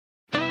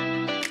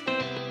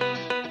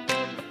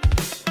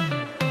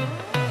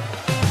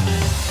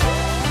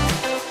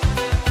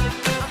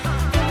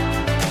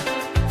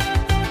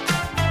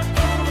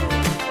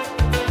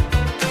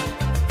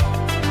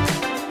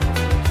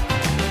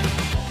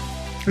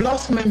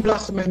blossoming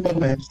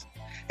moments.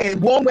 A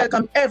warm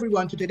welcome,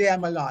 everyone, to Today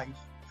I'm Alive.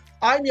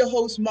 I'm your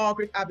host,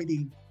 Margaret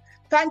Aberdeen.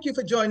 Thank you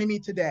for joining me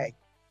today.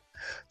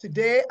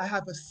 Today, I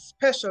have a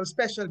special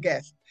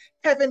guest,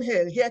 Kevin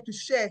Hill, here to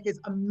share his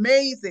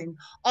amazing,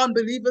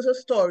 unbelievable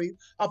story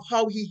of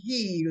how he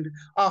healed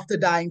after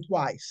dying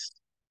twice.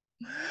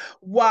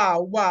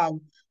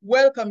 Wow.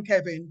 Welcome,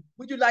 Kevin.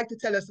 Would you like to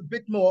tell us a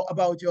bit more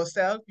about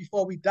yourself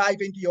before we dive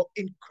into your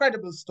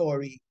incredible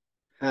story?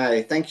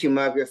 Hi, thank you,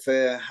 Margaret,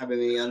 for having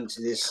me on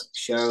to this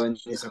show and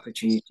this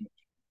opportunity.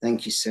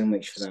 Thank you so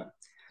much for that.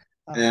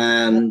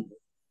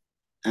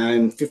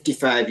 I'm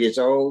 55 years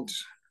old,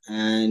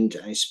 and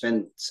I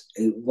spent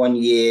 1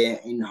 year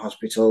in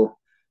hospital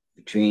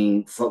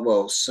between,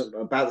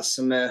 about the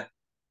summer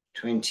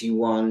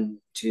 21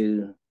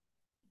 to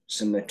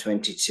summer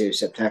 22.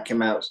 September, I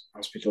came out of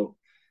hospital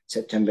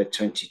September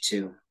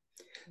 22.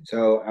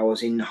 So I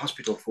was in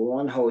hospital for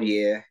 1 whole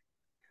year,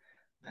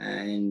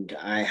 and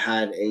I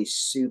had a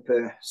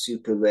super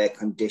rare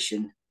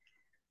condition,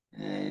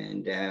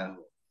 and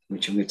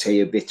which I'm going to tell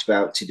you a bit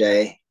about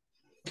today.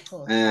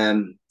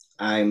 I'm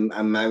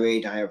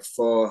married. I have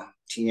 4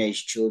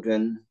 teenage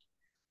children,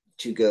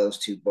 2 girls,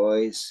 2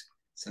 boys.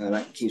 So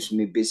that keeps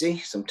me busy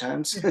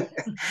sometimes,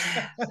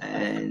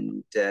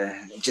 and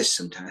just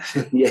sometimes,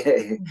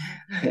 yeah.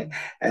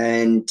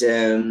 And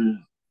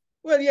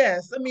well,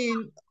 yes, I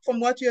mean,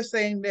 from what you're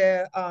saying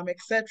there,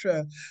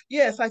 etc.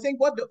 Yes, I think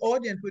what the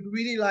audience would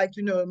really like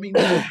to know, I mean,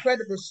 this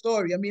incredible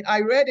story. I mean,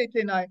 I read it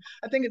in, I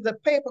think it's a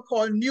paper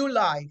called New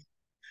Life.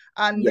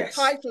 And yes.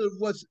 The title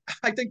was,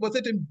 I think, was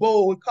it in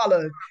bold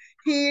colors?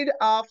 Healed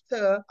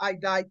After I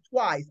Died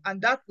Twice.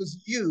 And that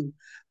was you.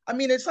 I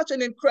mean, it's such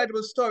an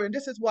incredible story. And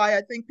this is why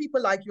I think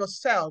people like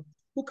yourself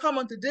who come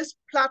onto this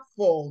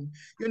platform,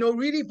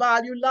 really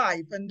value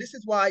life. And this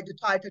is why the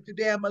title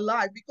Today I'm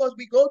Alive, because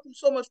we go through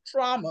so much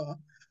trauma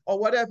or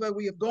whatever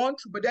we have gone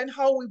through, but then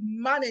how we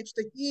manage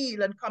to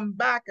heal and come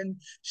back and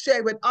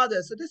share with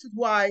others. So this is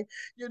why,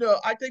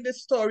 I think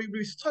this story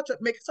really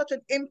makes such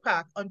an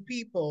impact on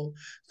people.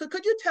 So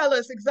could you tell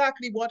us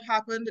exactly what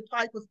happened, the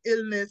type of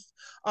illness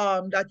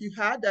that you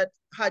had that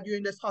had you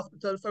in this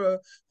hospital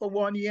for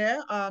 1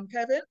 year,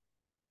 Kevin?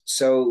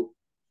 So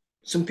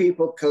some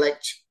people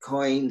collect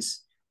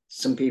coins,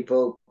 some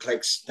people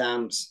collect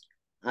stamps.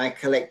 I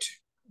collect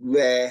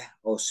rare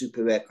or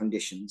super rare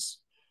conditions,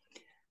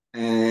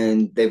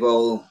 and they've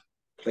all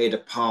played a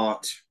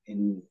part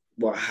in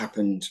what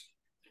happened.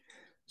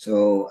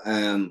 So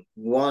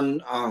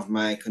one of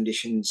my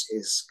conditions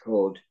is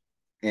called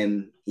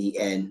MEN1,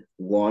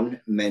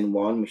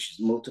 which is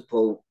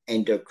multiple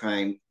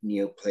endocrine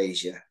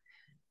neoplasia.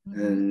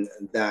 And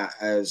that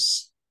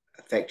has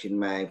affected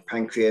my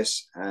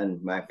pancreas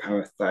and my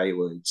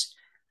parathyroids.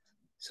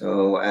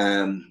 So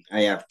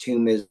I have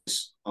tumors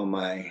on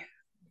my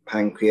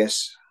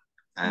pancreas,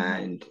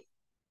 and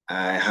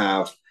I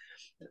have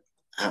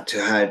had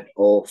to have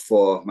all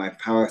 4 of my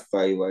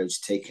parathyroids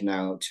taken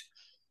out.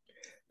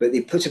 But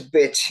they put a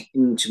bit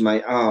into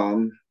my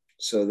arm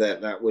so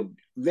that would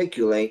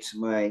regulate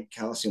my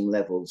calcium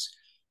levels,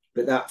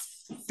 but that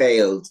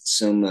failed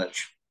so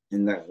much,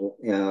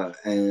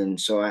 and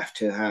so I have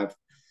to have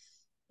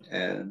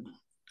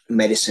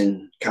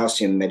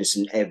calcium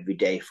medicine every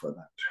day for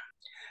that.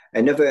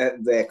 Another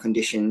rare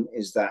condition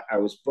is that I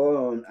was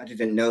born, I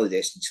didn't know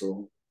this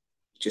until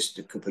just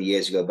a couple of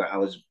years ago, but I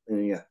was,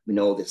 when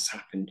all this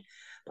happened,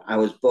 but I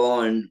was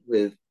born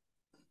with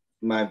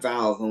my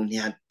valve only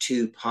had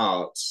 2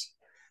 parts.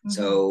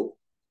 So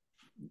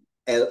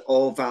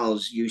all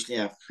valves usually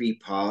have 3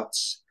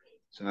 parts.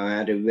 So I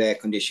had a rare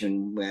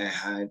condition where I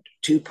had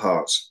 2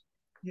 parts.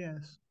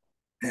 Yes.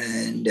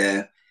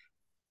 And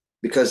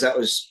because that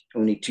was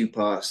only 2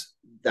 parts,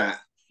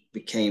 that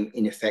became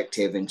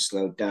ineffective and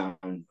slowed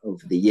down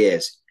over the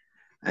years.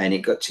 And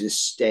it got to the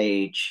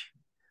stage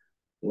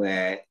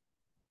where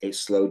it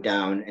slowed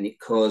down, and it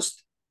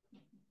caused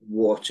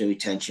water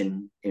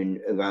retention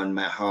around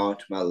my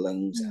heart, my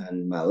lungs,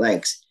 and my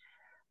legs.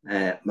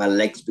 My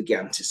legs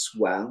began to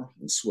swell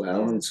and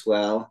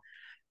swell.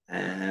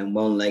 And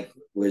one leg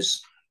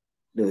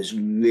there was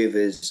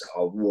rivers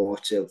of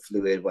water,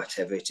 fluid,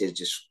 whatever it is,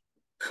 just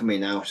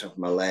coming out of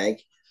my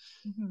leg.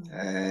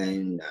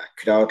 And I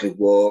could hardly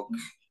walk.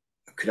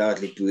 I could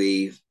hardly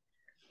breathe.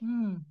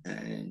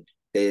 And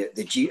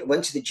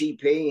went to the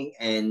GP,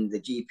 and the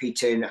GP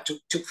turned. It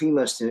took 3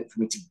 months for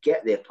me to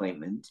get the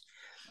appointment.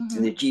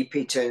 And the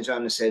GP turns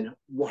around and said,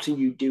 "What are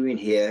you doing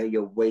here?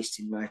 You're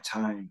wasting my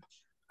time."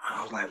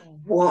 I was like,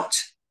 "What?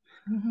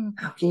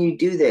 How can you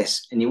do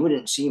this?" And he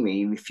wouldn't see me.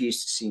 He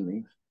refused to see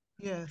me.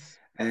 Yes.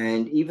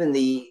 And even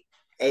the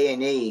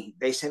A&E,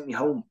 they sent me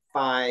home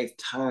 5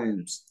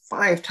 times.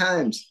 5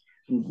 times.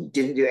 And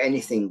didn't do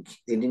anything.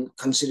 They didn't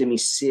consider me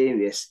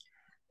serious.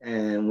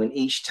 And when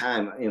each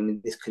time,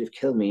 this could have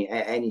killed me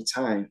at any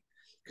time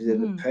because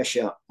of the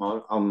pressure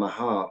on my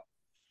heart.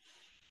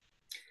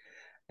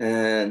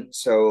 And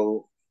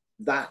so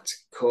that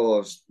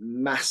caused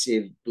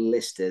massive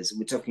blisters.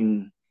 We're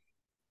talking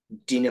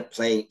dinner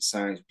plate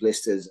size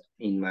blisters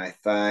in my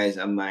thighs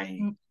and my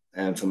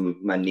from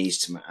my knees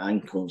to my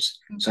ankles.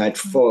 So I had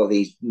Mm-hmm. 4 of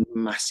these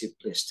massive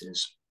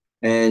blisters.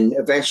 And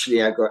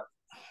eventually I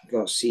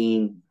got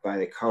seen by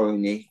the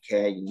coronary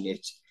care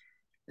unit,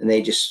 and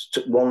they just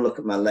took one look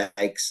at my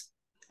legs,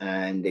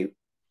 and they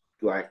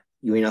like,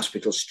 you're in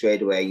hospital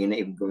straight away. You're not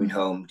even going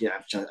home. I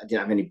didn't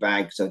have any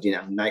bags. I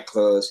didn't have night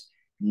clothes.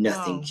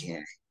 Nothing Wow.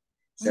 here.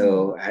 Mm.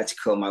 So I had to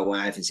call my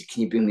wife and say,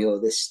 "Can you bring me all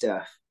this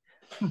stuff?"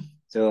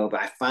 So,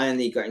 but I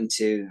finally got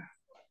into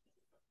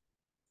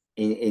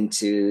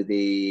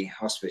the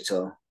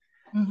hospital,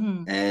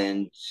 Mm-hmm.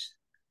 and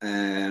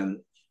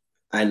um,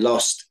 I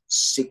lost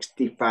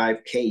 65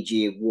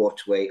 kg of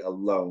water weight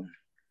alone.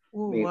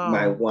 Oh, I mean,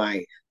 my wow.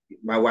 wife,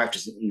 my wife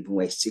doesn't even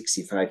weigh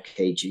 65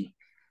 kg.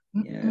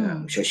 Yeah, I'm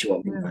Mm-hmm. sure she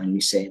won't be Yeah. mind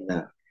me saying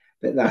that.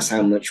 But that's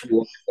how much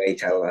water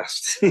weight I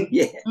lost. Yeah.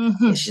 Yeah,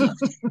 Mm-hmm. she's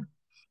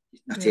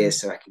not Yeah. here,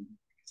 so I can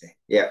say,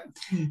 yeah.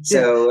 Yeah.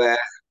 So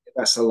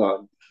that's a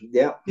lot.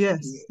 Yeah. Yes,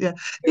 yeah,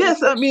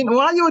 yes. I mean,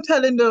 while you were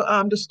telling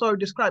the story,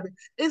 describing,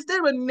 is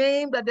there a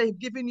name that they've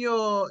given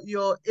your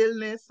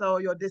illness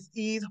or your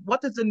disease?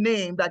 What is the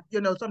name that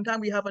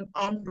Sometimes we have an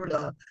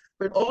umbrella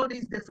with all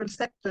these different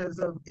sectors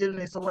of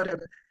illness or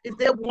whatever. Is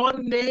there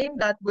one name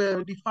that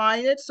will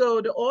define it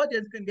so the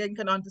audience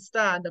can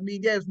understand? I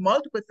mean, there's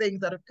multiple things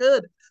that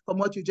occurred from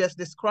what you just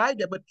described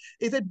there, but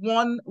is it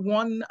one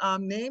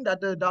name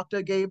that the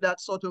doctor gave that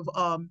sort of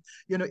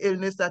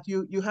illness that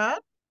you had?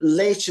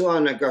 Later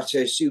on, I got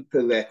a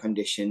super rare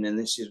condition, and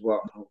this is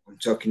what I'm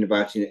talking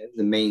about,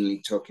 the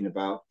mainly talking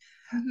about,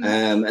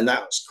 Mm-hmm. and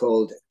that was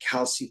called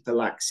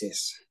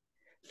calciphylaxis.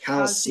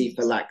 Calci.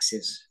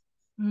 Calciphylaxis.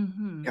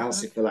 Mm-hmm. Okay.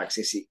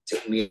 Calciphylaxis. It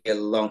took me a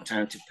long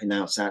time to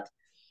pronounce that.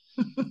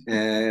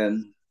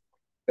 Um,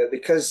 but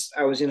because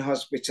I was in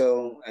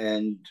hospital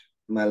and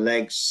my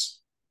legs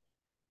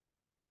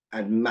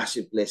had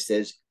massive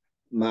blisters,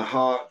 my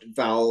heart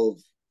valve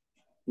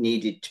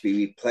needed to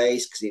be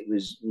replaced because it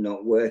was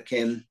not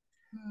working.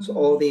 So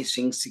all Mm-hmm. these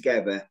things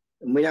together.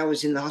 And when I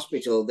was in the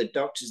hospital, the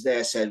doctors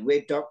there said,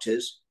 "We're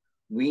doctors.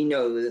 We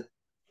know,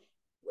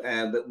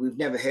 but we've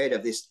never heard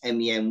of this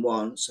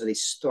MEN1." So they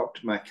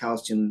stopped my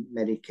calcium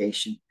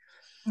medication.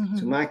 So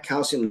Mm-hmm. my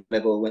calcium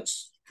level went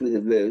through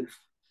the roof.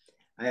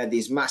 I had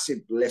these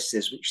massive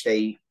blisters, which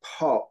they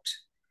popped.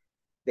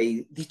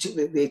 They took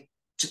the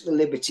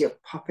liberty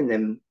of popping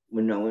them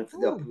when I went for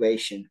the Ooh.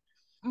 operation.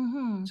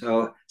 Mm-hmm.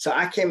 So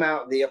I came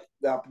out of the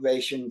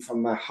operation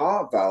from my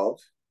heart valve,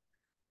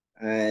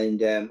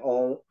 and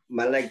all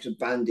my legs were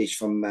bandaged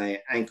from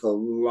my ankle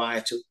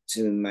right up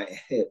to my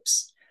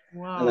hips.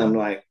 And I'm Wow.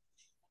 like,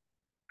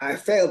 I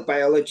failed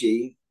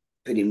biology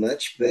pretty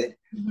much, but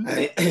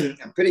Mm-hmm.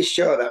 I'm pretty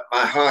sure that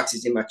my heart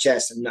is in my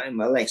chest and not in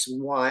my legs.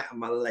 Why are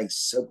my legs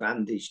so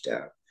bandaged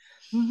up?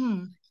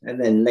 Mm-hmm. And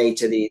then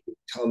later they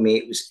told me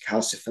it was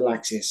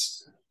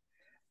calciphylaxis.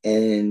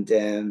 And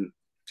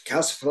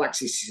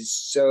calciphylaxis is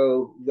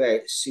so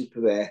rare,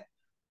 super rare.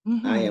 I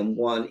Mm-hmm. am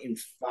 1 in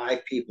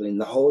 5 people in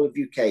the whole of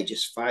UK,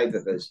 just 5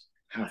 of us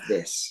have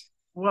this.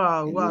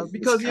 Wow, And wow. it's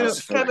Because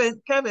calciphylaxis.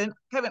 Kevin,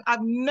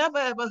 I've never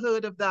ever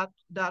heard of that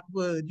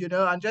word,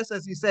 and just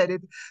as you said,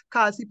 it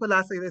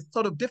calciphylaxis is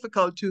sort of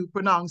difficult to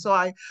pronounce. So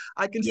I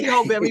can see Yeah.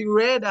 how very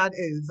rare that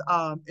is,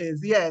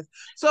 yes.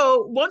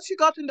 So once you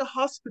got in the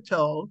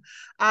hospital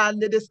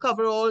and they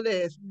discover all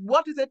this,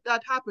 what is it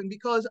that happened?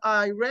 Because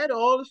I read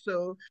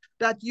also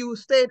that you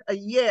stayed a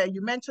year.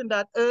 You mentioned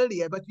that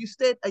earlier, but you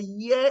stayed a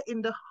year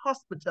in the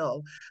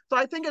hospital. So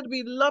I think it'd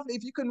be lovely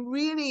if you can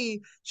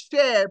really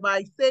share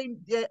by saying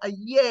a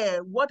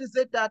year, what is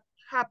it that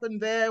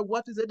happened there?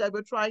 What is it that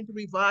we're trying to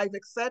revive,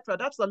 etc.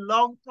 That's a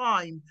long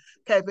time,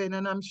 Kevin,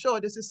 and I'm sure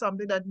this is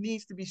something that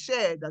needs to be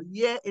shared, a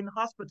year in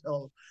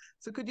hospital.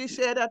 So could you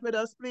share that with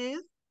us,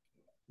 please?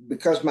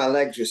 Because my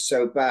legs were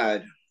so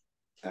bad,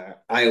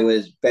 I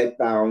was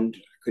bedbound,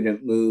 I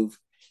couldn't move.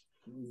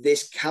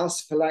 This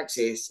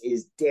calciphylaxis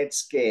is dead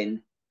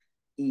skin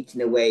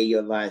eating away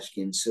your live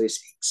skin. So it's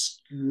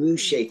Ooh,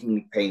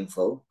 excruciatingly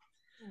painful.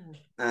 ooh,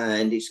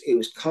 And it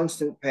was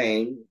constant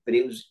pain, but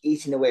it was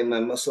eating away my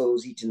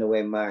muscles, eating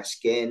away my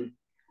skin.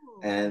 ooh.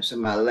 And so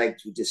my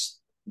legs were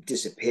just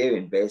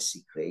disappearing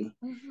basically,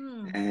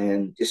 Mm-hmm.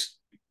 and just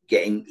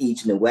getting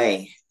eaten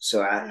away.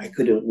 So I Yeah.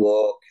 couldn't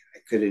walk, I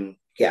couldn't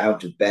get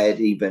out of bed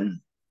even.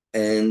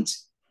 And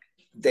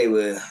there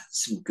were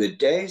some good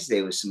days,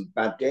 there were some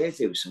bad days,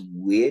 there were some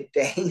weird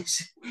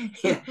days.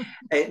 Yeah.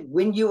 And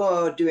when you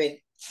are doing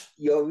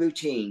your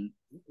routine,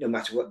 no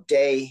matter what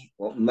day,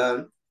 what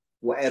month,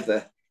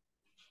 whatever,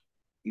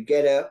 you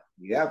get up,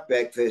 you have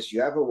breakfast,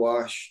 you have a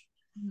wash,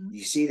 Mm-hmm.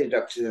 you see the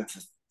doctor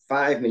for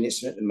 5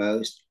 minutes at the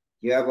most,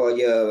 you have all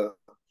your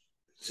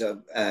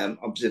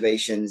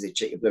observations, they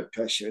check your blood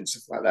pressure and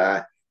stuff like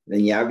that. And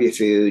then you have your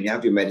food, you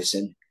have your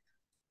medicine.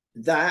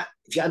 That,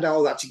 if you add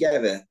all that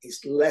together,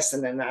 it's less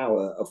than an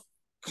hour of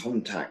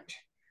contact.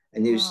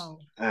 And Wow.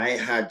 I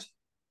had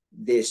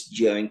this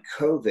during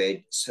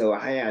COVID, so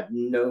I had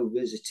no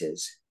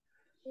visitors.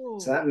 So Oh,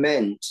 that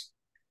meant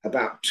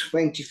about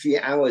 23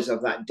 hours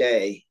of that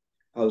day,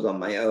 I was on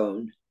my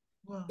own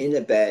wow. in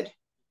a bed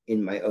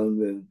in my own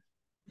room.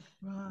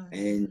 Right.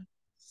 And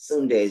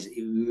some days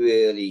it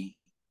really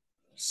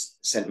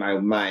sent my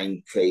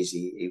mind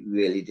crazy. It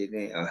really did.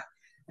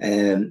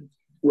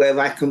 Where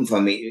I come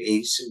from,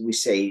 it's we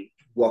say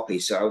whoppy.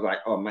 So I was like,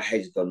 oh, my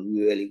head's gone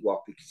really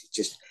whoppy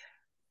because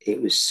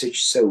it was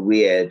so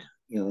weird,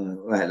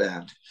 like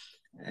that.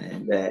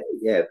 And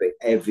yeah, but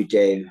every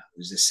day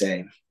was the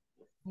same.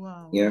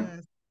 Wow, Yeah,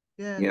 yes.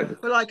 Yeah. yeah.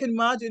 Well, I can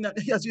imagine that,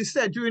 as you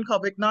said, during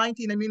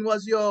COVID-19, I mean,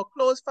 was your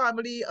close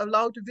family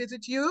allowed to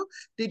visit you?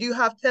 Did you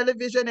have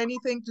television,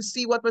 anything to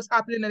see what was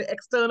happening in the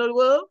external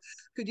world?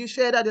 Could you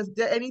share that? Is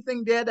there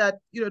anything there that,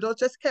 that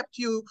just kept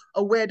you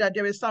aware that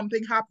there is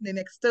something happening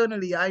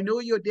externally? I know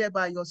you're there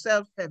by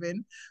yourself,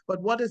 Kevin,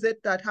 but what is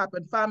it that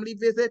happened? Family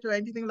visit or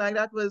anything like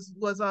that was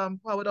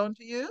powered on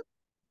to you?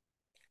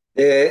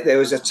 There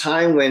was a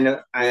time when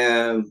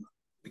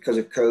because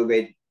of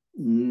COVID,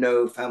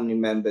 no family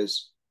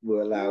members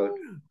were allowed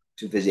Ooh.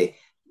 to visit.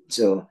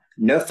 So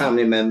no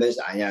family members.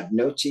 I had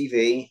no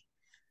TV,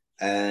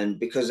 and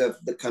because of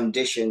the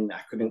condition, I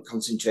couldn't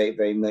concentrate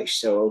very much.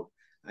 So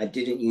I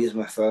didn't use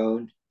my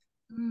phone.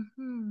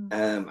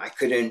 Mm-hmm. I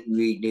couldn't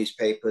read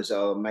newspapers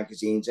or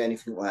magazines,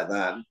 anything like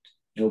that.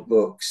 No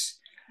books.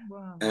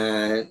 Wow.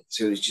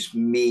 So it was just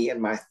me and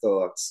my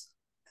thoughts.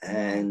 Wow.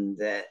 And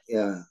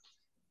yeah,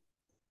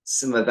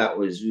 some of that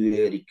was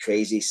really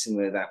crazy. Some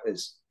of that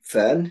was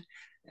fun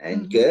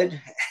and Mm-hmm.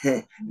 good.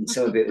 And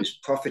some of it was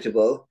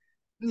profitable,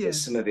 but Yes.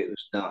 some of it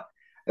was not.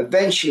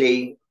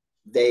 Eventually,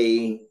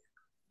 they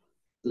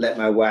let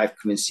my wife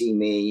come and see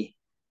me.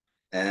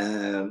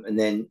 And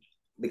then,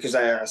 because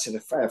I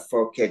said I have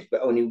 4 kids,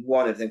 but only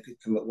one of them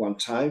could come at one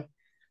time.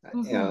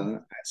 Mm-hmm.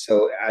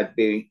 So I'd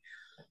be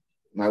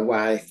my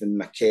wife and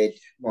my kid,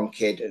 one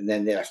kid, and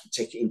then they have to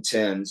take it in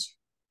turns.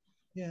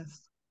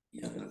 Yes.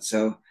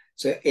 So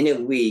in a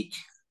week,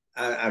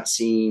 I'd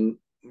seen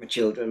my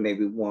children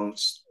maybe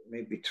once,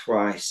 maybe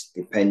twice,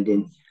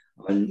 depending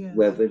on Yes.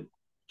 whether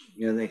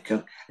they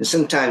come. And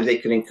sometimes they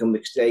couldn't come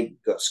because they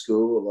got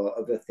school or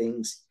other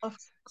things. Of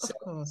So of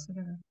course.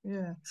 Yeah.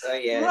 Yeah. so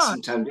yeah, Right.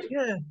 sometimes it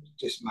Yeah. was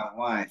just my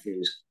wife. It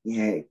was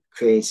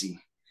crazy.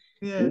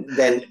 Yeah. And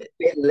then a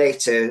bit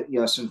later,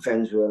 some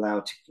friends were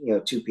allowed to,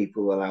 2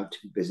 people were allowed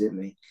to visit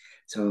me.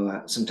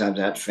 So sometimes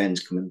I had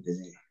friends come and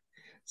visit.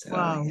 So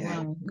Wow. yeah,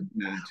 Wow.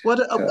 mad, What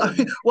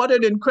totally. what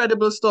an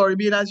incredible story. I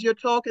mean, as you're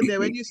talking there,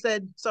 when you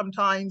said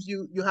sometimes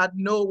you had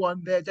no one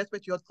there, just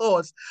with your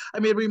thoughts. I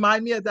mean,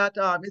 remind me of that.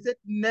 Is it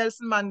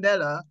Nelson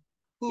Mandela,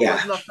 who Yeah,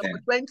 was locked up yeah,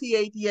 for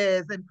 28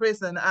 years in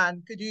prison?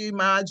 And could you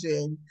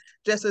imagine,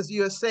 just as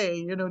you're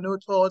saying, no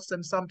thoughts,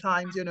 and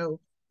sometimes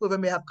whoever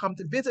may have come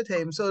to visit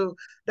him. So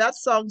that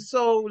sounds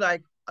so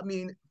like, I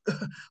mean,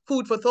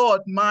 food for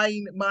thought,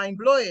 mind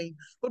blowing.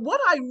 But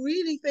what I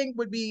really think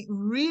would be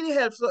really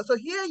helpful. So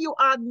here you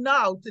are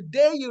now.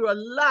 Today you're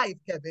alive,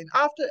 Kevin.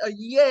 After a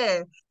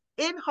year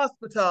in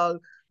hospital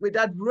with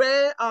that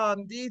rare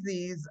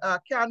disease,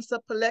 cancer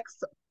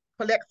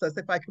plexus,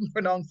 if I can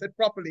pronounce it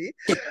properly.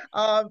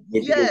 yeah,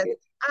 Yes.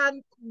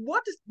 And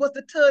was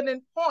the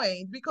turning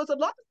point? Because a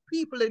lot of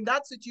people in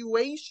that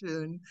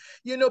situation,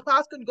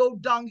 paths can go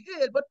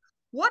downhill. But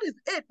what is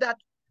it that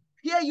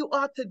here you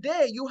are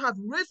today, you have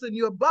risen,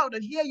 you're about,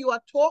 and here you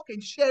are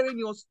talking, sharing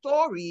your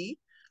story.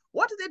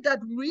 What is it that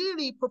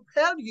really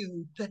propelled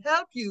you to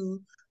help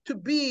you to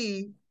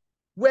be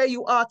where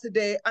you are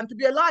today and to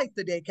be alive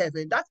today,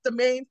 Kevin? That's the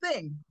main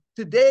thing.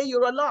 Today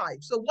you're alive.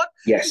 So what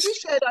could you yes,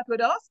 share that with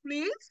us,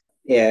 please?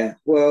 yeah.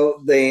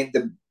 Well,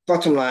 the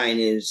bottom line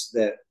is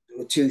that there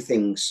were two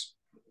things,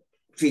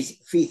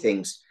 three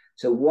things.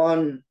 So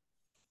one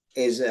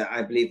is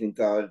I believe in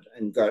God,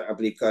 and God, I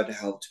believe God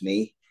helped me.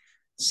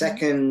 Mm-hmm.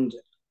 Second,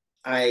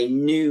 I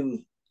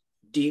knew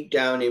deep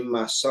down in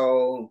my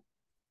soul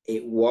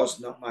it was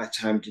not my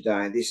time to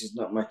die. This is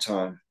not my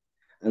time,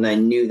 and I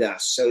knew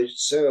that so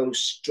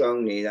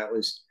strongly. That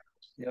was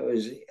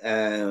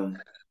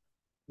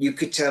you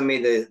could tell me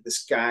the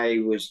sky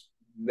was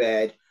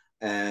red,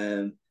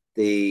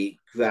 the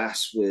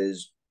grass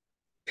was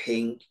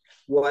pink,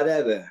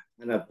 whatever,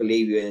 and I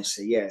believe you and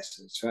say yes,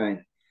 that's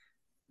fine.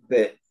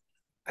 But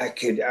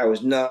I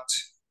was not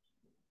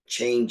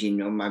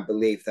changing on my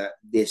belief that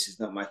this is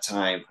not my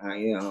time.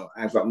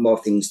 I've got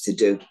more things to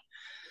do,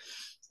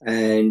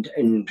 and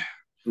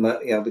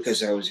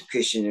because I was a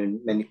Christian and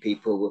many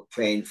people were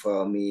praying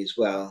for me as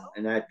well,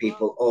 and I had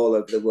people all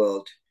over the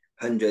world,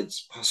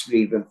 hundreds, possibly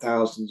even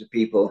thousands of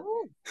people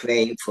Oh,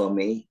 praying for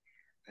me,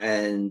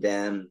 and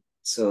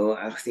so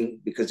I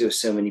think because there were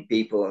so many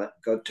people,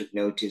 God took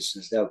notice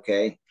and said,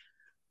 "Okay,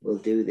 we'll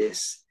do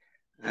this."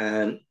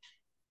 And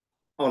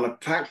on a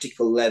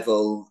practical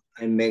level,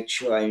 I made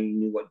sure I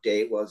knew what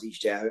day it was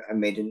each day. I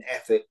made an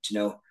effort to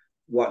know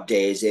what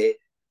day is it.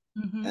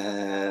 mm-hmm.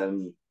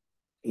 Um,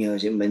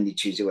 is it Monday,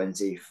 Tuesday,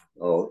 Wednesday,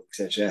 or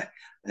etc.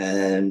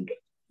 And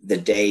the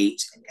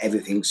date and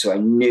everything. So I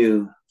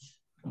knew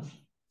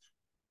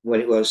what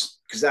it was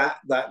because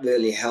that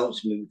really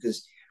helped me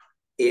because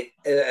it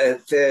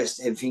at first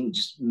everything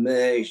just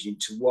merged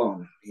into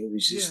one. It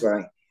was just Yes.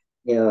 like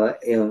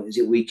is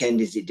it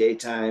weekend? Is it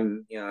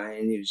daytime?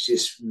 And it was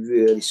just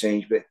really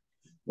strange. But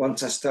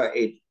once I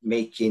started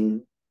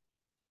making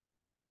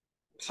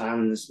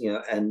plans,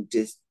 and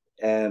did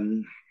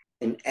an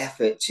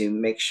effort to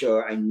make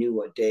sure I knew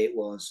what day it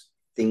was.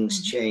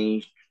 Things Mhm.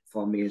 changed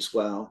for me as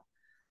well.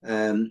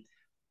 Um,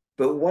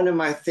 but one of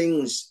my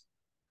things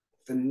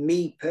for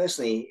me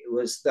personally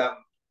was that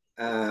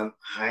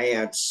I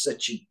had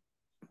such a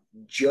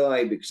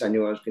joy because I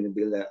knew I was going to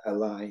be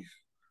alive,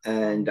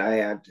 and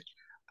Oh.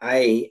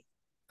 I,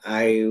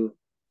 I,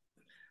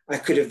 I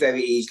could have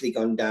very easily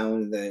gone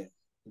down the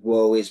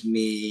woe is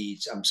me,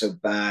 I'm so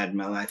bad,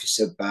 my life is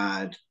so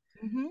bad,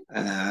 Mhm.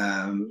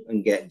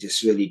 and get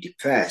just really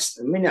depressed.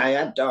 I mean, I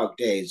had dark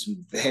days,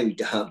 very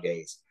dark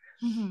days,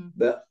 Mhm.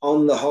 but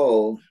on the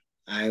whole,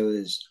 I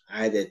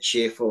had a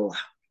cheerful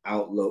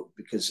outlook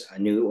because I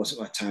knew it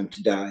wasn't my time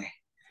to die,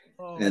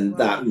 Oh, and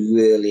that wow.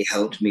 really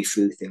helped me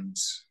through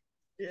things.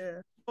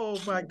 Yeah. Oh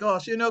my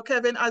gosh.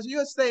 Kevin, as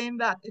you're saying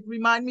that, it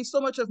reminds me so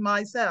much of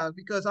myself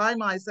because I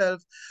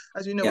myself,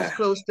 as you know, was Yeah,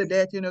 close to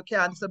death,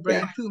 cancer, yeah,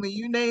 brain tumor,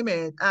 you name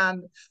it.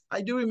 And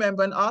I do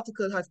remember an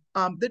article has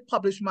did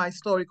publish my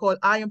story called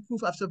I Am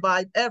Proof I've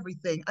Survived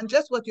Everything. And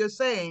just what you're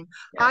saying,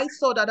 yeah, I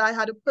saw that I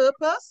had a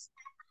purpose.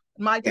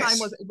 My time yes,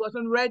 was it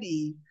wasn't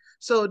ready.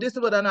 So this is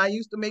what, and I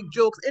used to make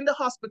jokes in the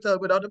hospital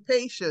with other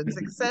patients,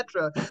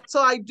 etc.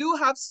 So I do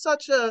have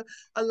such a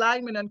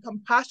alignment and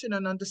compassion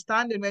and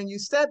understanding when you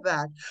said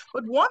that.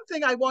 But one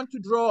thing I want to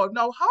draw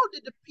now, how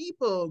did the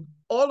people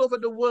all over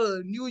the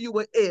world knew you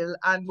were ill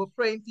and were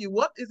praying for you?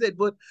 What is it?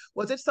 But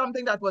was it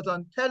something that was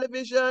on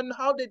television?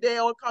 How did they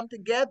all come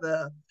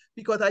together?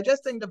 Because I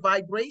just think the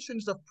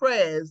vibrations of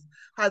prayers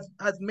has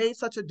made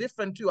such a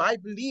difference too. I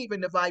believe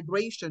in the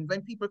vibration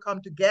when people come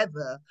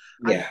together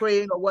and yeah.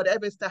 praying or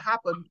whatever is to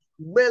happen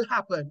will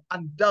happen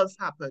and does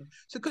happen.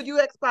 So could you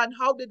expand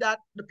how did that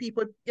the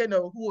people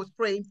who was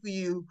praying for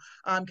you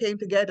came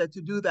together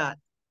to do that?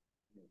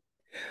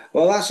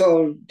 Well, that's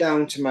all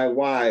down to my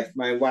wife.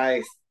 My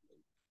wife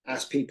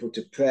asked people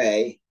to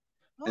pray,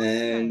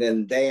 and Oh,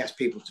 then they asked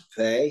people to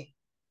pray.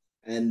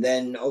 And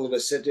then all of a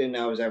sudden,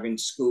 I was having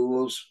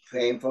schools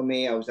praying for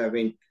me. I was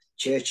having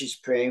churches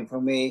praying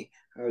for me.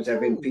 I was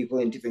having oh, people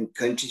in different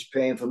countries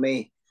praying for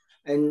me.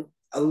 And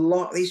a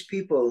lot of these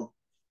people,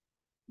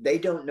 they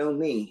don't know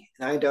me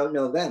and I don't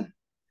know them.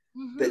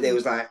 But they mm-hmm.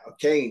 was like,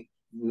 okay,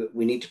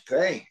 we need to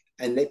pray.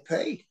 And they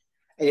prayed.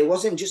 And it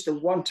wasn't just a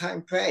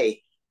one-time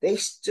pray. They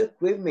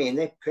stuck with me and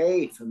they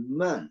prayed for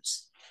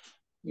months,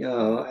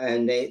 Wow.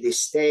 and they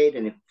stayed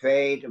and they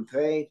prayed and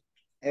prayed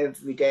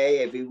every day,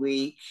 every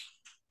week.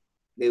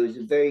 There was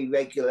a very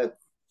regular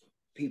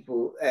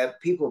people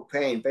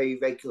praying very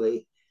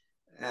regularly,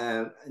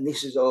 and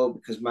this is all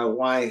because my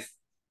wife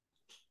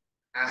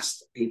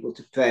asked people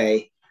to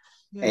pray,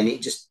 and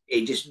Yes.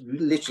 it just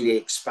literally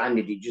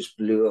expanded. It just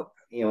blew up.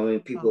 I mean,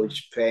 people were Wow.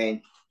 just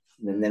praying,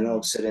 and then all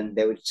of Mm-hmm. a sudden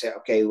they would say,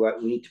 "Okay, well,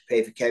 we need to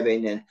pray for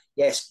Kevin," and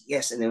yes,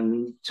 yes, and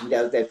then somebody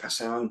else there pass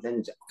on.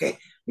 Then okay,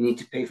 we need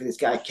to pay for this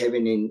guy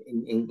Kevin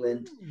in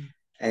England, Mm.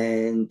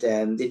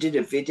 and they did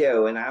a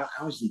video, and I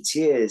was in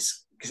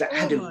tears because I Oh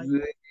had a my.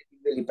 really,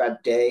 really bad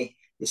day.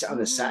 It's on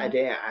a Mm-hmm.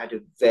 Saturday. I had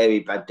a very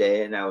bad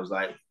day, and I was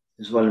like, it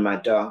was one of my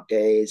dark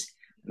days,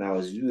 and I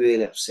was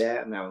really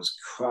upset, and I was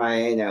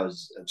crying. I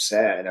was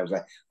upset, and I was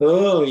like,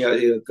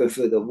 oh, go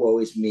through the woe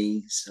is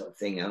me sort of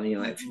thing.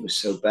 Everything Mm-hmm. was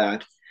so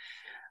bad.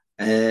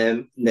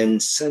 Then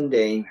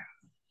Sunday,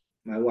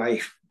 my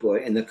wife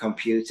brought in the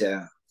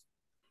computer,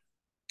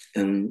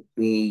 and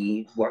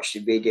we watched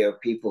a video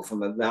of people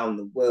from around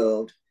the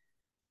world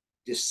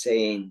just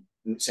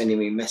sending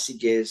me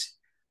messages,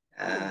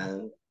 Oh, uh,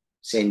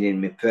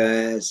 sending me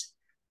prayers,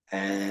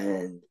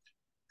 and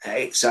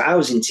so I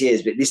was in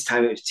tears, but this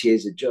time it was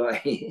tears of joy.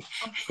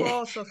 of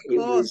course, of it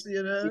course, was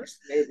it was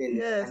amazing,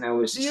 Yes. and I Do you,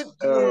 was yes,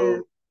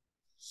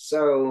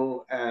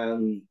 so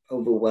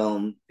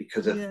overwhelmed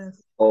because of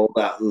yes. all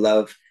that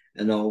love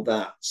and all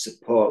that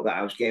support that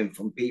I was getting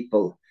from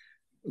people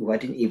who I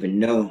didn't even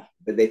know,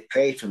 but they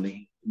prayed for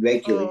me Oh,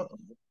 regularly.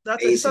 that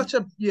is Amazing. such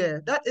a, yeah,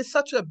 that is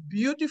such a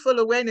beautiful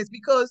awareness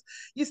because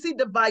you see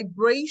the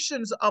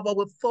vibrations of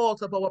our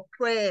thoughts, of our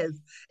prayers,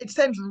 it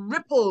sends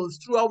ripples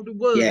throughout the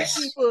world. Yes.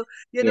 People,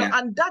 Yeah.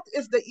 and that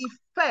is the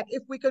effect.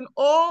 If we can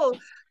all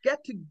get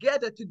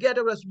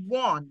together as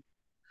one,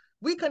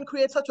 we can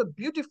create such a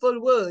beautiful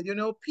world,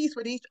 peace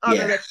with each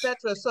other, Yeah.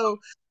 etc. So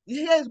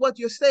here's what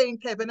you're saying,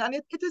 Kevin, and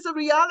it is a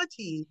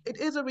reality. It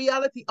is a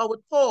reality. Our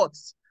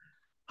thoughts,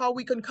 how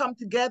we can come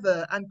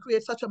together and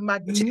create such a It is.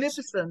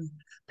 magnificent,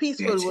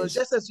 peaceful It world, is.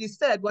 just as you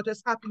said, what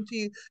has happened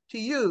to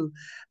you.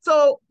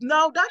 So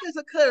now that is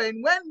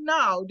occurring. When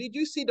now did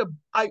you see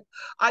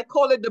I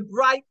call it the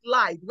bright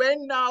light?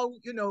 When now,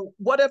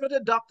 whatever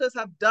the doctors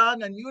have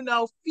done, and you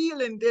now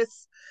feeling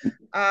this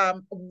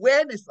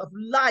awareness of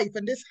life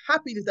and this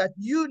happiness that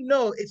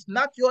it's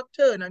not your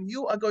turn and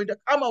you are going to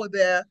come out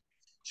there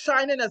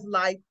shining as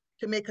light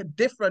to make a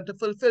difference, to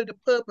fulfill the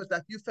purpose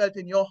that you felt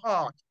in your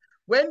heart.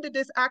 When did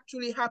this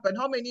actually happen?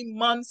 How many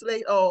months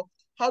later, or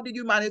how did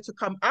you manage to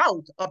come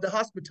out of the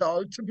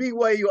hospital to be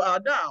where you are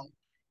now?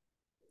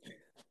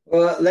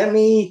 Well, let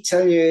me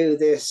tell you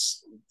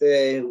this.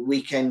 The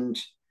weekend,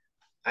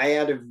 I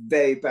had a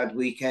very bad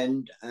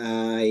weekend.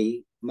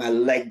 I my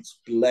legs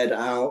bled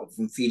out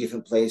from 3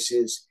 different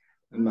places,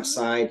 and my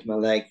side, my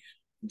leg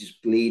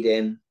just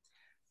bleeding,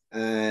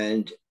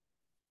 and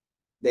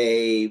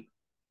they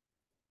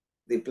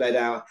bled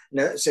out.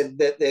 Now, so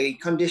the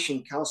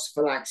condition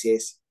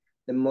calciphylaxis,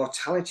 the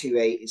mortality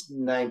rate is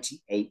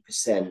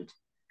 98%.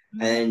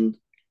 And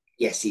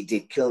yes, it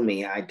did kill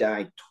me. I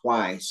died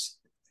twice,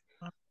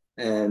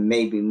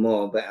 maybe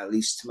more, but at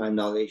least to my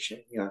knowledge,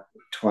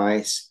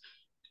 twice.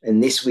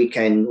 And this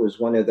weekend was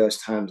one of those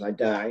times I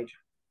died.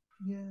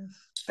 Yes.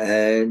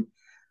 And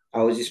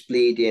I was just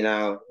bleeding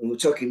out. And we're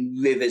talking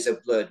rivers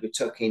of blood. We're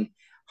talking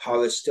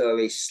horror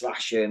story,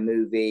 slasher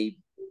movie,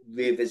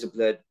 rivers of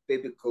blood,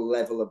 biblical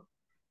level of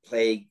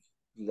plague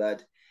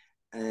blood.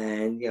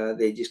 And,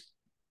 they just,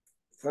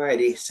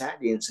 Friday,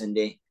 Saturday, and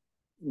Sunday,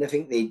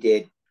 nothing they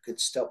did could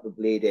stop the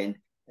bleeding.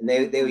 And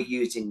they were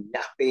using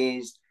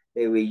nappies,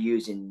 they were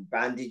using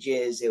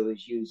bandages, they were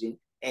using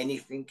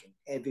anything and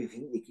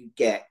everything they could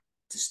get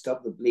to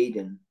stop the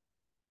bleeding.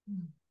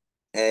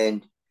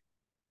 And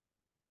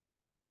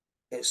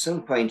at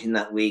some point in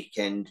that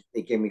weekend,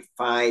 they gave me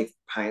 5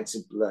 pints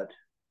of blood.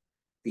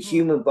 The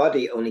human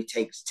body only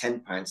takes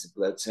 10 pints of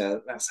blood,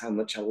 so that's how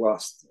much I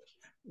lost.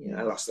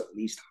 I lost at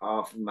least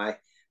half of my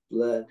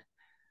blood.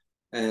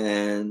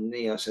 And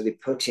so they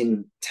put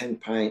in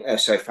 5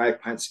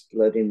 pints of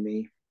blood in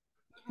me,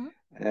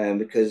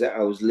 because I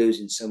was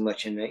losing so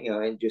much, and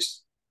I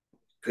just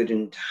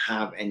couldn't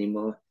have any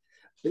more.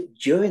 But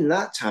during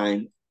that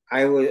time,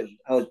 I was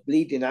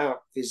bleeding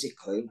out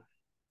physically,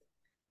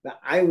 but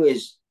I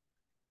was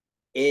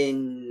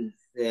in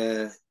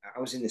the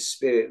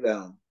spirit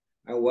realm.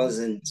 I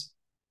wasn't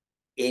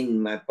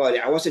in my body.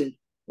 I wasn't,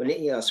 when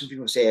some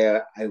people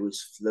say I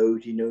was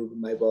floating over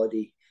my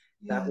body.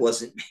 That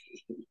wasn't me.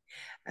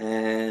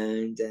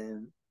 And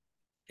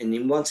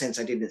in one sense,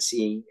 I didn't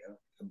see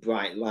a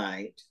bright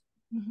light,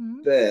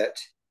 but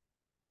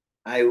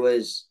I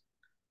was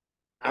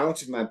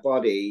out of my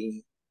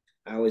body.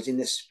 I was in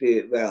the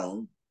spirit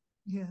realm.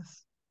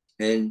 Yes.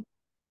 And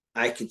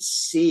I could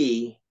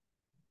see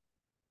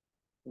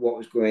what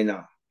was going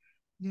on.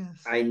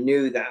 Yes. I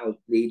knew that I was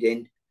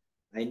bleeding.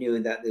 I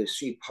knew that there was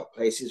 3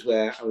 places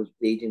where I was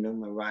bleeding on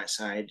my right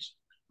side.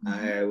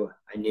 I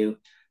knew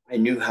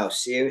how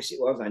serious it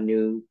was. I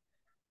knew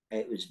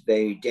it was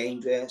very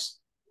dangerous,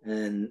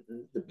 and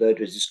the blood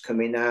was just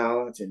coming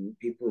out, and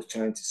people were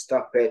trying to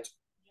stop it.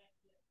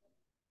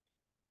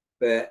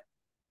 But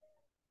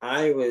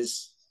I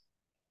was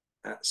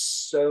at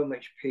so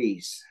much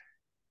peace,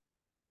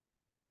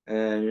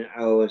 and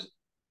I was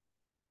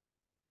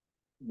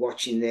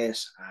watching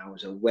this. I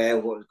was aware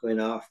of what was going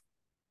on,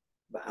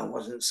 but I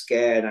wasn't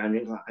scared. I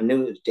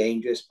knew it was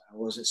dangerous, but I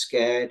wasn't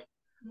scared.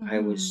 I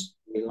was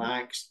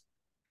relaxed,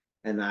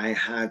 and I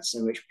had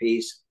so much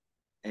peace.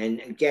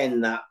 And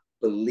again, that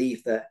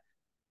belief that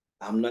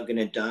I'm not going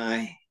to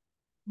die,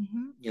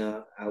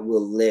 I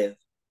will live.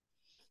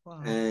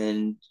 Wow.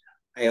 And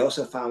I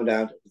also found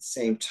out at the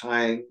same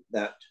time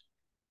that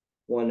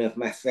one of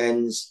my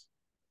friends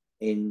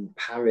in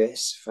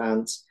Paris,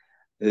 France,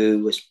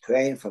 who was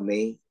praying for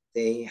me,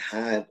 they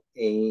had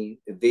a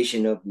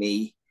vision of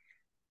me.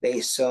 They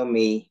saw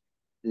me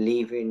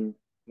leaving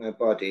my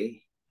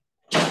body,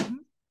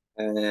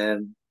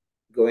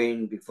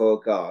 going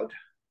before God,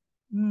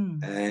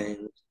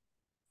 and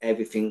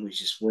everything was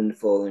just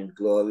wonderful and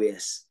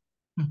glorious.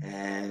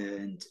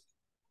 And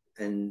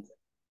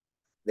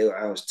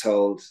I was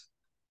told,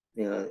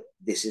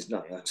 this is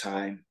not your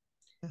time.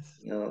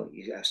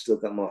 You have still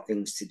got more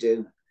things to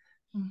do.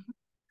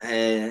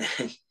 And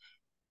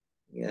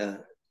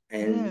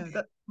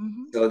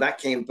so that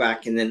came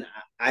back, and then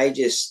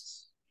they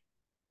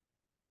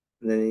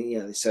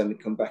saw me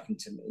come back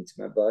into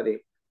my body.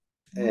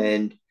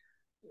 And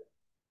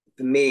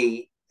for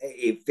me,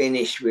 it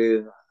finished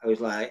with, I was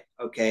like,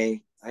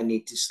 okay, I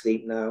need to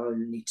sleep now. I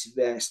need to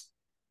rest.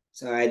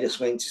 So I just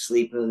went to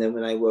sleep. And then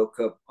when I woke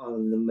up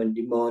on the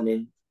Monday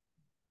morning,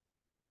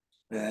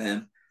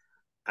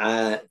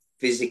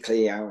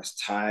 physically, I was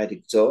tired,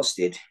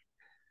 exhausted.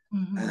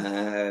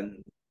 My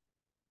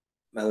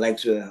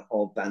legs were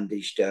all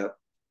bandaged up.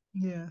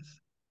 Yes.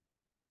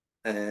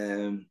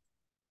 But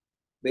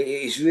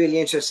it's really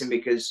interesting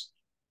because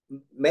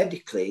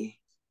medically,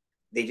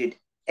 they did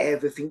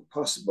everything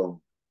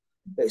possible.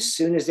 But as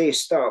soon as they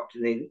stopped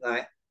and they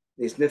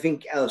there's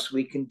nothing else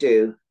we can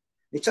do,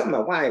 they told my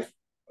wife,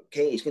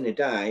 Katie's going to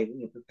die,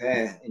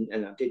 prepare.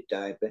 And I did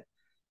die, but,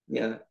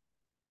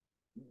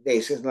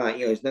 they said,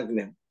 he's not going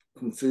to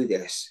come through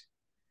this.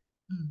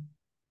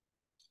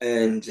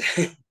 And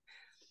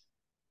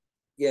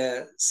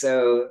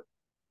so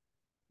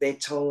they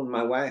told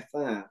my wife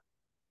that.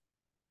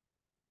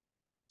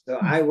 So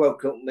I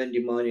woke up Monday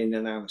morning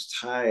and I was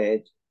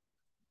tired,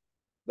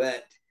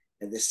 but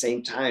at the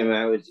same time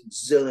I was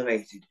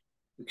exhilarated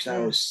because I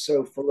was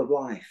so full of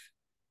life.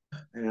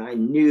 And I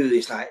knew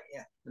it's and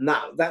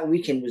that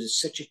weekend was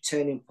such a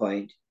turning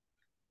point.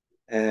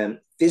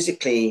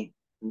 Physically,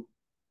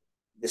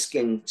 the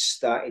skin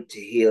started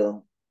to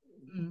heal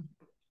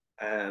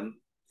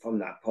from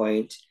that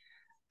point.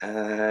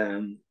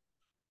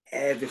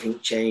 everything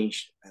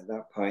changed at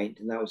that point,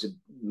 and that was a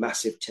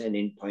massive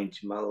turning point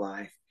in my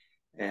life,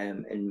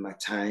 and my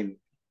time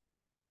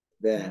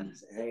then.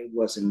 Yeah. It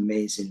was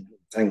amazing.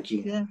 Thank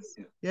you. Yes,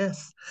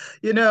 yes.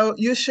 You know,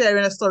 you're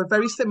sharing a story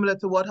very similar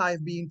to what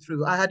I've been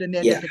through. I had a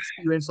near-death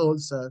experience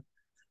also,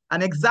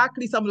 and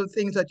exactly some of the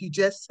things that you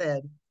just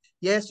said.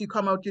 Yes, you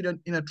come out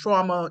in a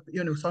trauma,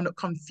 sort of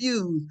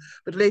confused,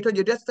 but later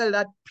you just felt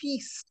that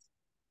peace,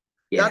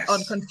 that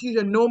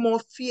unconfusion, no more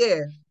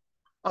fear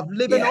of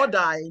living or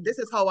dying. This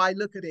is how I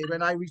look at it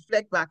when I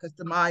reflect back as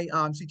to my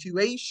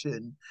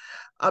situation.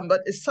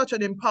 But it's such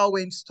an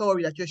empowering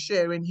story that you're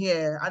sharing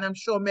here. And I'm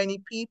sure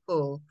many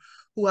people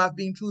who have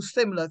been through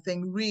similar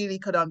things really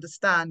could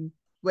understand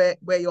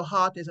where your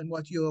heart is and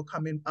what you're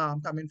coming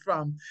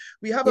from.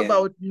 We have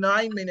about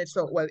 9 minutes,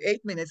 or well,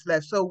 8 minutes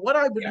left. So what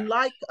I would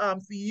like for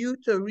you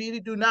to really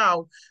do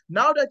now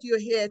that you're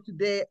here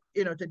today,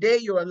 today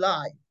you're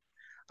alive.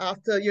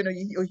 After you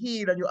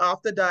healed and you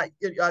after that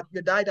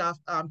you died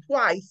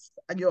twice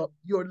and you're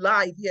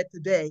alive here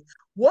today.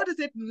 What is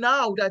it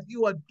now that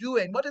you are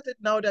doing? What is it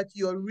now that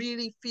you're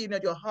really feeling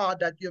at your heart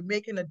that you're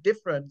making a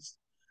difference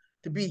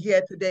to be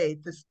here today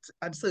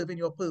and serving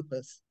your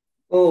purpose?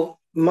 Well,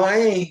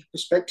 my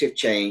perspective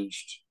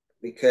changed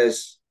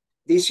because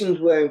these things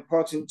were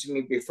important to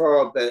me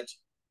before, but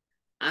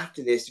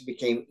after this, it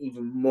became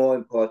even more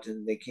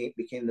important. They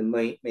became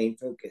the main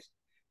focus.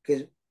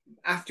 Because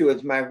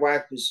afterwards, my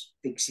wife was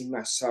fixing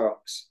my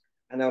socks.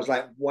 And I was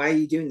like, why are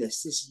you doing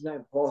this? This is not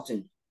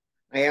important.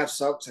 I have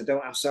socks. I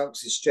don't have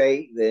socks. They're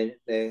straight.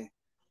 They're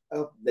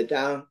up, they're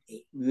down.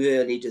 It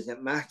really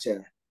doesn't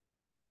matter.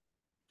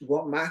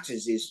 What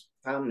matters is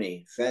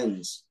family,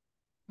 friends.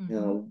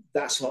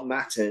 That's what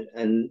mattered.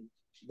 And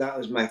that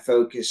was my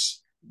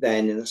focus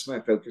then. And that's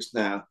my focus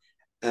now.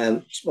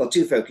 Well,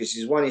 two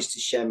focuses. One is to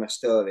share my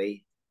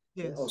story,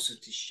 but also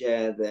to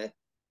share that,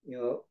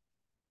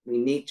 we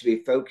need to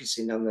be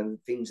focusing on the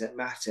things that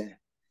matter,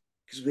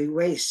 because we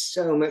waste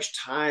so much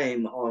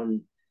time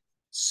on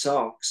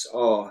socks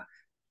or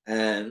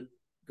going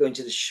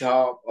to the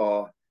shop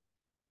or,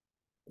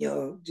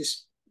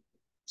 just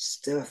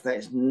stuff that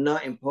is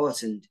not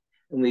important.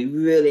 And we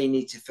really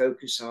need to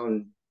focus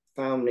on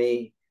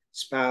family,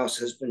 spouse,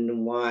 husband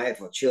and wife,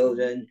 or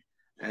children,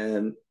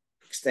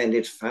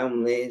 extended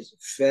families,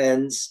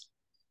 friends,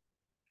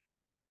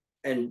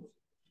 and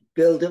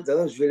build up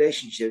those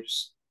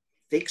relationships,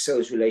 fix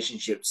those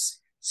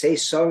relationships, say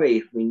sorry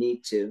if we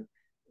need to,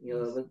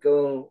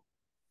 go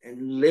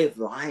and live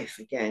life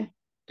again.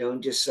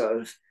 Don't just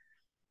sort of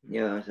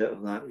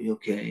like,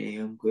 okay,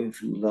 I'm going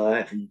through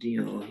life and,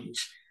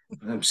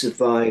 I'm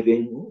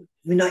surviving.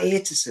 We're not here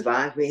to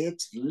survive. We're here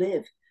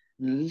to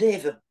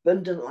live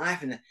abundant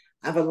life and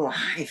have a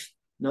life,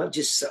 not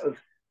just sort of,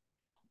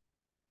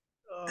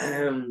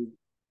 I'm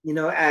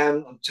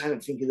trying to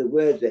think of the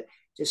word, but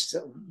just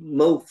sort of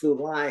mow through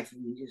life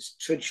and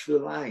just trudge through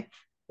life.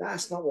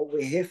 That's not what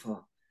we're here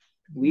for.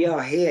 We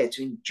are here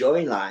to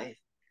enjoy life.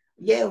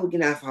 Yeah, we're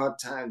going to have hard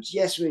times.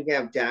 Yes, we're going to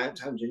have down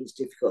times when it's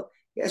difficult.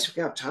 Yes, we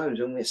can have times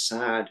when we're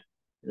sad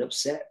and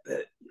upset,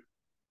 but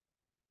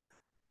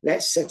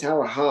let's set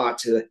our heart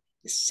to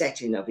the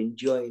setting of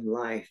enjoying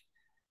life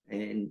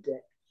and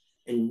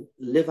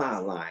live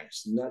our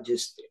lives, not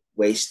just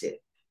waste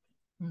it.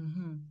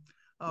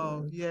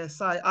 Oh,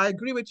 yes, I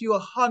agree with you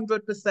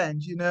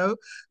 100%,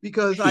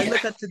 because I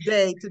look at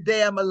today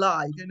I'm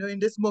alive, in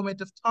this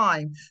moment of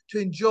time to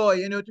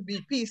enjoy, to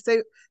be peace,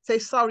 say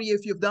sorry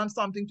if you've done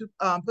something to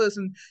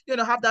person,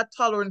 have that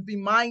tolerance, be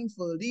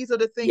mindful. These are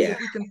the things, if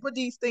we can put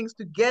these things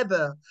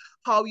together,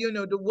 how,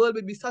 the world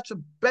would be such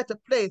a better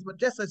place. But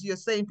just as you're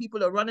saying,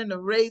 people are running a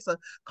race, a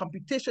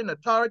competition,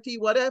 authority,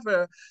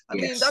 whatever. I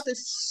mean, that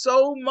is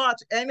so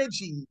much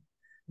energy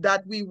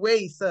that we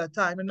waste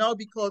time. And now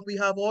because we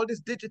have all this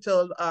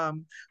digital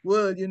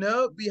world,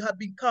 we have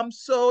become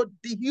so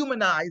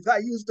dehumanized. I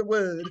use the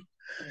word.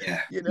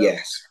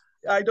 Yes.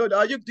 I don't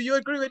know. Do you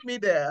agree with me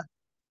there?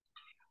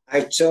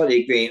 I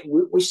totally agree.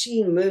 We're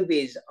seeing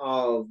movies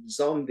of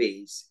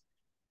zombies,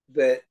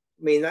 but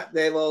I mean that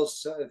they're all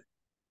sort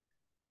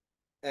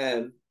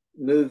of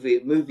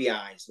movie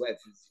eyes, whatever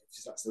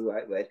if that's the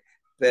right word.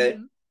 But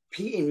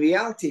in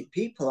reality,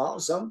 people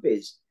aren't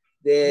zombies.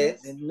 They're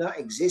not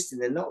existing.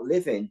 They're not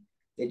living.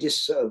 They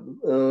just sort of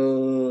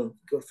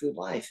go through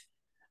life.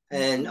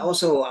 And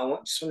also, I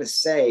just want to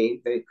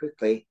say very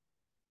quickly,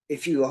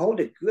 if you hold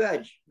a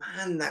grudge,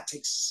 man, that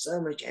takes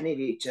so much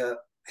energy to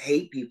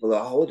hate people or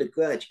hold a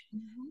grudge.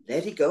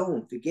 Let it go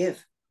and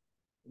forgive.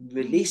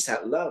 Release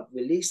that love.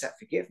 Release that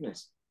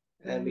forgiveness.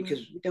 Because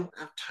we don't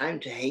have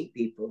time to hate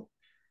people.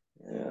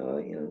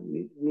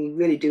 We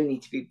really do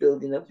need to be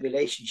building up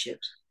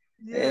relationships.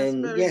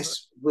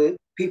 Yes,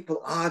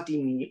 people are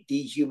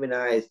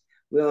dehumanized.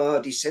 We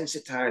are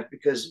desensitized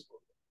because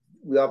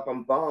we are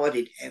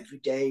bombarded every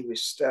day with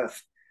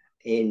stuff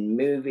in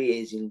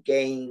movies, in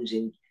games,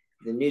 in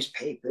the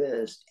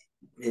newspapers,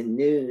 the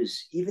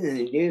news, even in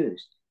the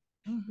news.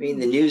 I mean,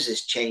 the news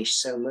has changed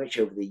so much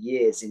over the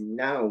years, and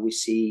now we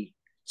see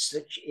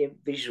such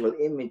visual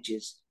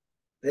images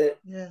that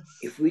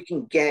if we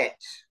can get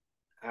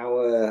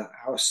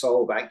our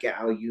soul back, get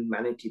our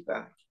humanity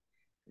back,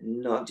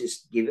 and not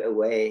just give it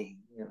away,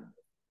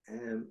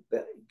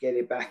 but get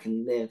it back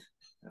and live.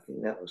 I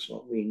think that was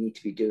what we need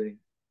to be doing.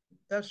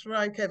 That's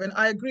right, Kevin.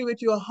 I agree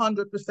with you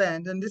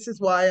 100%. And this is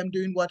why I'm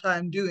doing what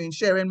I'm doing,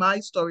 sharing my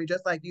story,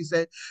 just like you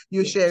said,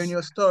 you're sharing Yes.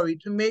 your story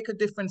to make a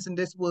difference in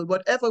this world.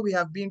 Whatever we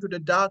have been through, the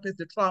darkness,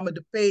 the trauma,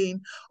 the pain,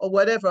 or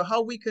whatever,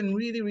 how we can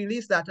really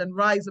release that and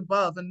rise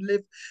above and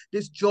live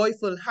this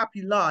joyful,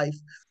 happy life.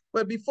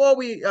 But before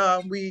we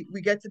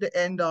get to the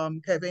end,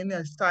 Kevin,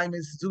 as time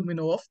is zooming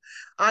off,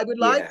 I would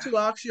like Yeah. to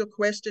ask you a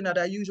question that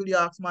I usually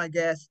ask my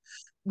guests.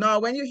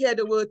 Now, when you hear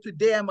the word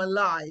 "Today I'm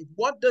alive,"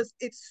 what does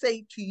it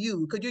say to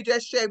you? Could you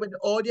just share with the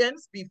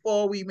audience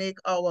before we make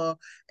our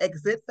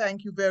exit?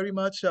 Thank you very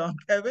much,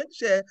 Kevin.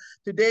 Share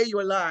 "Today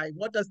you're alive."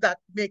 What does that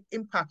make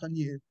impact on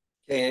you?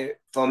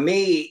 For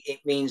me,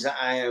 it means that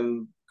I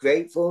am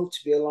grateful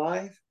to be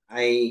alive.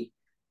 I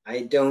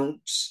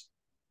don't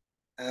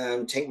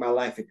take my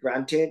life for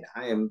granted.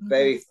 I am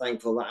very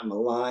thankful that I'm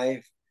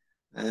alive.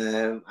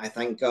 I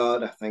thank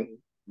God. I thank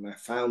my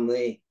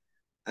family.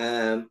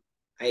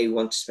 I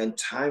want to spend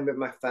time with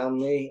my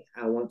family.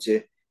 I want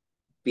to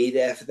be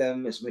there for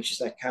them as much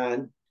as I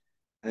can.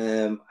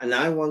 And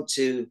I want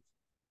to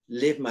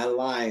live my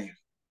life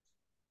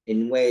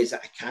in ways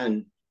that I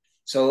can.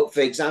 So,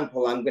 for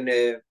example, I'm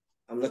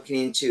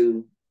looking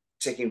into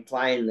taking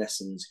flying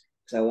lessons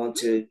because I want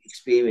to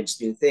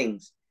experience new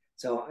things.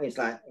 So it's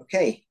like,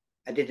 okay,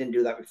 I didn't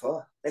do that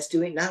before. Let's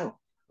do it now.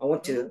 I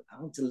want to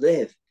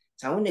live.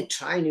 So I want to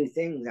try new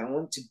things. I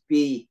want to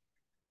feel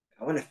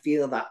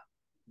that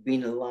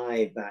being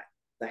alive, that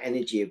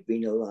energy of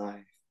being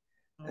alive.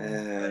 Oh,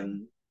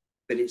 Um,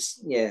 but it's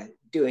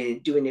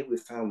doing it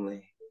with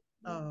family.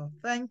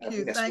 thank I you,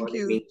 think that's thank what it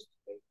you. means.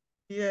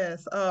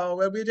 Yes. Oh,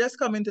 well, we're just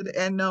coming to the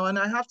end now, and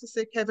I have to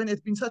say, Kevin, it's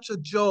been such a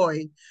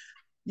joy.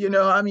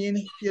 I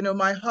mean,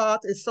 my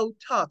heart is so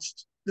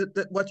touched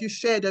that what you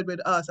shared it with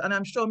us, and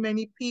I'm sure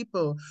many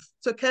people.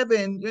 So,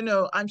 Kevin,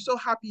 I'm so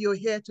happy you're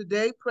here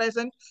today,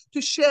 present,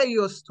 to share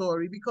your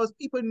story because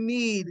people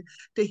need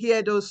to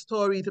hear those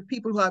stories. The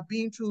people who have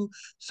been through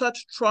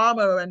such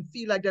trauma and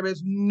feel like there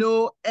is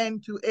no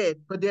end to it,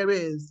 but there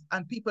is.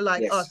 And people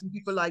like us Yes, and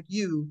people like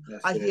you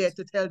that's are right. here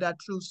to tell that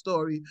true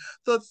story.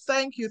 So,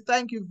 thank you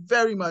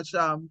very much,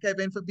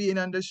 Kevin, for being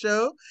on the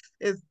show.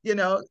 Is you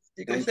can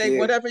Thank say you.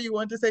 whatever you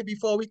want to say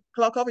before we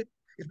clock off.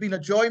 It's been a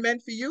joy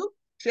meant for you.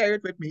 Share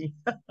it with me.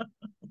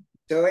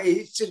 So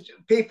it's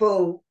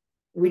people.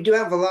 We do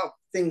have a lot of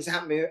things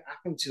happen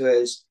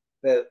to us,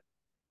 but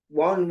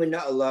one, we're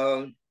not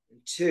alone. And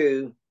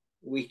two,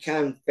 we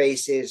can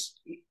face this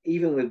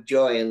even with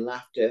joy and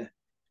laughter.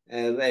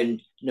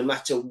 And no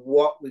matter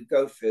what we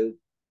go through,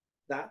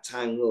 that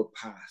time will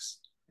pass,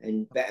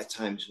 and better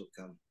times will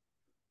come.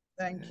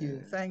 Thank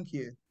you. Thank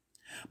you.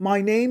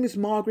 My name is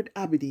Margaret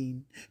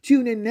Aberdeen.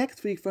 Tune in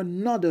next week for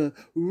another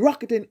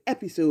rocketing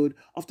episode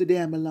of Today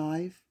I'm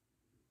Alive.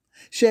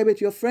 Share with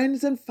your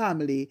friends and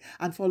family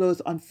and follow us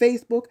on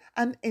Facebook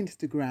and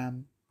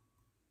Instagram.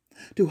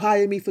 To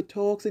hire me for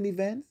talks and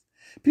events,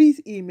 please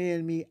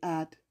email me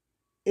at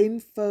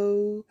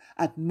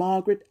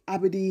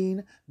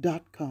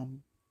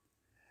info@margaretaberdeen.com.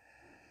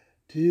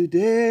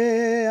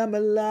 Today I'm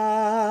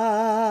alive.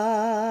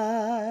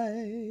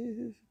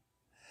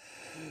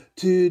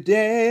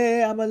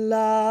 Today I'm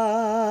alive.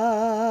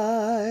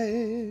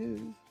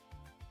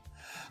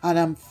 And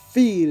I'm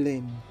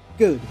feeling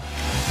good.